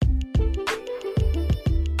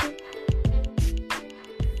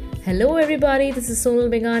Hello, everybody. This is Sonal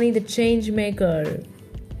Begani, the change maker.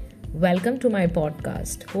 Welcome to my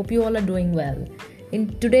podcast. Hope you all are doing well.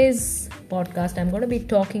 In today's podcast, I'm going to be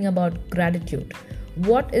talking about gratitude.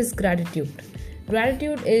 What is gratitude?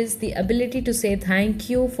 Gratitude is the ability to say thank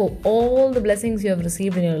you for all the blessings you have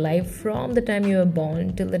received in your life from the time you were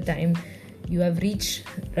born till the time you have reached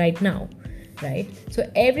right now. Right? So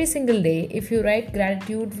every single day, if you write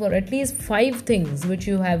gratitude for at least 5 things which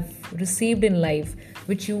you have received in life,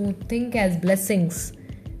 which you think as blessings,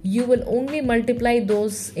 you will only multiply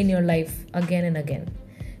those in your life again and again.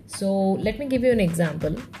 So let me give you an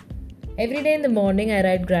example. Every day in the morning, I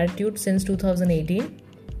write gratitude since 2018.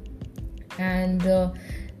 And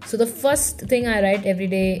so the first thing I write every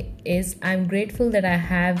day is I'm grateful that I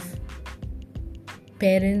have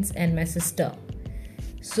parents and my sister.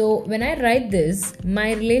 So when I write this,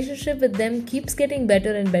 my relationship with them keeps getting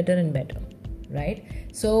better and better and better, right?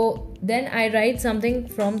 So then I write something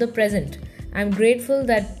from the present. I'm grateful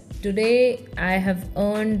that today I have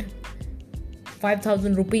earned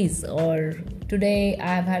 5,000 rupees, or today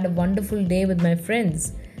I have had a wonderful day with my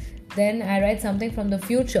friends. Then I write something from the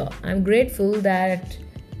future. I'm grateful that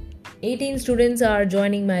 18 students are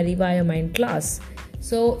joining my Rewire Mind class.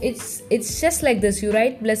 So it's just like this. You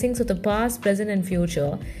write blessings of the past, present and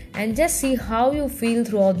future, and just see how you feel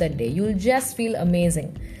throughout that day. You'll just feel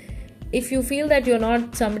amazing. If you feel that you're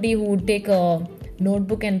not somebody who would take a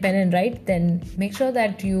notebook and pen and write, then make sure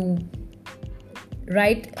that you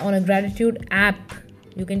write on a gratitude app.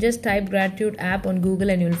 You can just type gratitude app on Google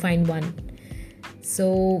and you'll find one.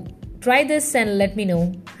 So try this and let me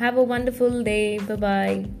know. Have a wonderful day.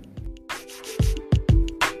 Bye-bye.